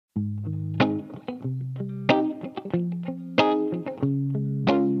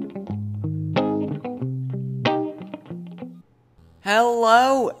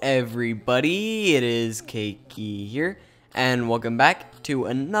Hello everybody, it is Keiki here, and welcome back to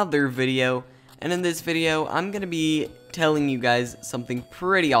another video. And in this video, I'm gonna be telling you guys something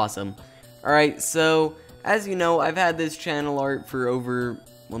pretty awesome. Alright, so, as you know, I've had this channel art for over,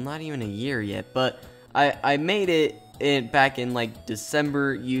 well, not even a year yet, but I made it back in, like,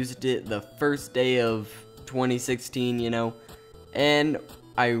 December, used it the first day of 2016, you know, and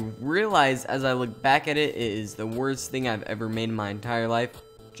I realized as I look back at it, it is the worst thing I've ever made in my entire life.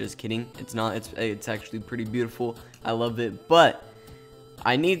 Just kidding. It's not. It's actually pretty beautiful. I love it, but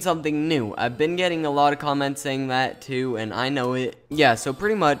I need something new. I've been getting a lot of comments saying that too, and I know it. Yeah, so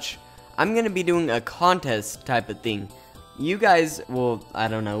pretty much, I'm going to be doing a contest type of thing. You guys, well, I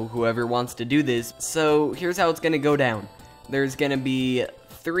don't know, whoever wants to do this. So here's how it's going to go down. There's going to be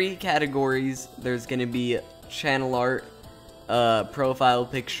 3 categories. There's going to be channel art, profile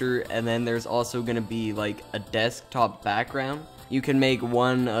picture, and then there's also gonna be like a desktop background. You can make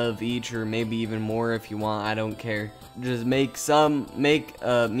one of each, or maybe even more if you want. I don't care. Just make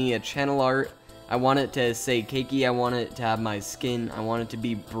me a channel art. I want it to say Keiki. I want it to have my skin. I want it to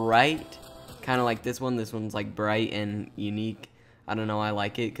be bright, kind of like this one. This one's like bright and unique. I don't know, I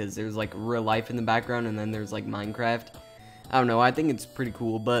like it because there's like real life in the background, and then there's like Minecraft. I don't know, I think it's pretty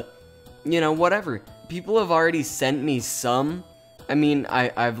cool, but you know, whatever. People have already sent me some. I mean,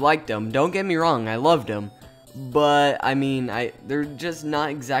 I've liked them. Don't get me wrong, I loved them. But, I mean, they're just not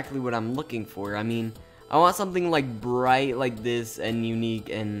exactly what I'm looking for. I mean, I want something, like, bright like this and unique,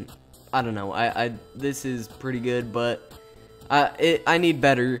 and I don't know. This is pretty good, but I need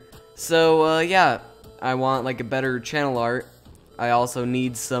better. So, yeah, I want, like, a better channel art. I also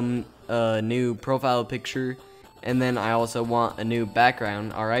need some new profile picture, and then I also want a new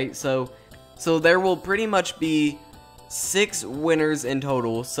background, alright? So there will pretty much be 6 winners in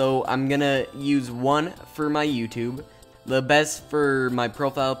total, so I'm gonna use 1 for my YouTube. The best for my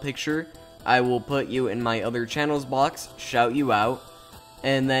profile picture, I will put you in my other channels box, shout you out,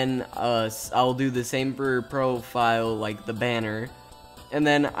 and then I'll do the same for profile, like the banner. And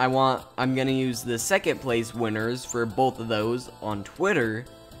then I'm gonna use the 2nd place winners for both of those on Twitter,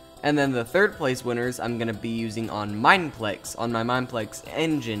 and then the 3rd place winners I'm gonna be using on Mineplex, on my Mineplex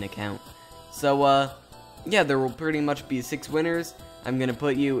engine account. So, yeah, there will pretty much be 6 winners. I'm gonna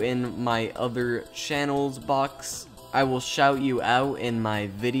put you in my other channels box. I will shout you out in my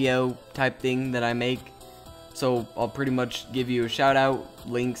video type thing that I make. So, I'll pretty much give you a shout out.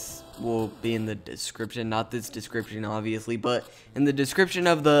 Links will be in the description. Not this description, obviously, but in the description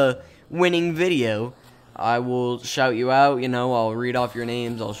of the winning video. I will shout you out, you know, I'll read off your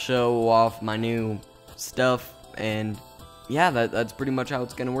names, I'll show off my new stuff, and yeah, that's pretty much how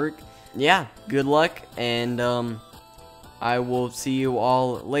it's gonna work. Yeah, good luck, and I will see you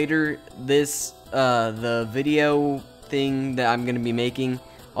all later. The video thing that I'm gonna be making,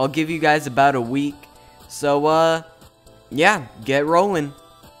 I'll give you guys about a week. So, yeah, get rolling.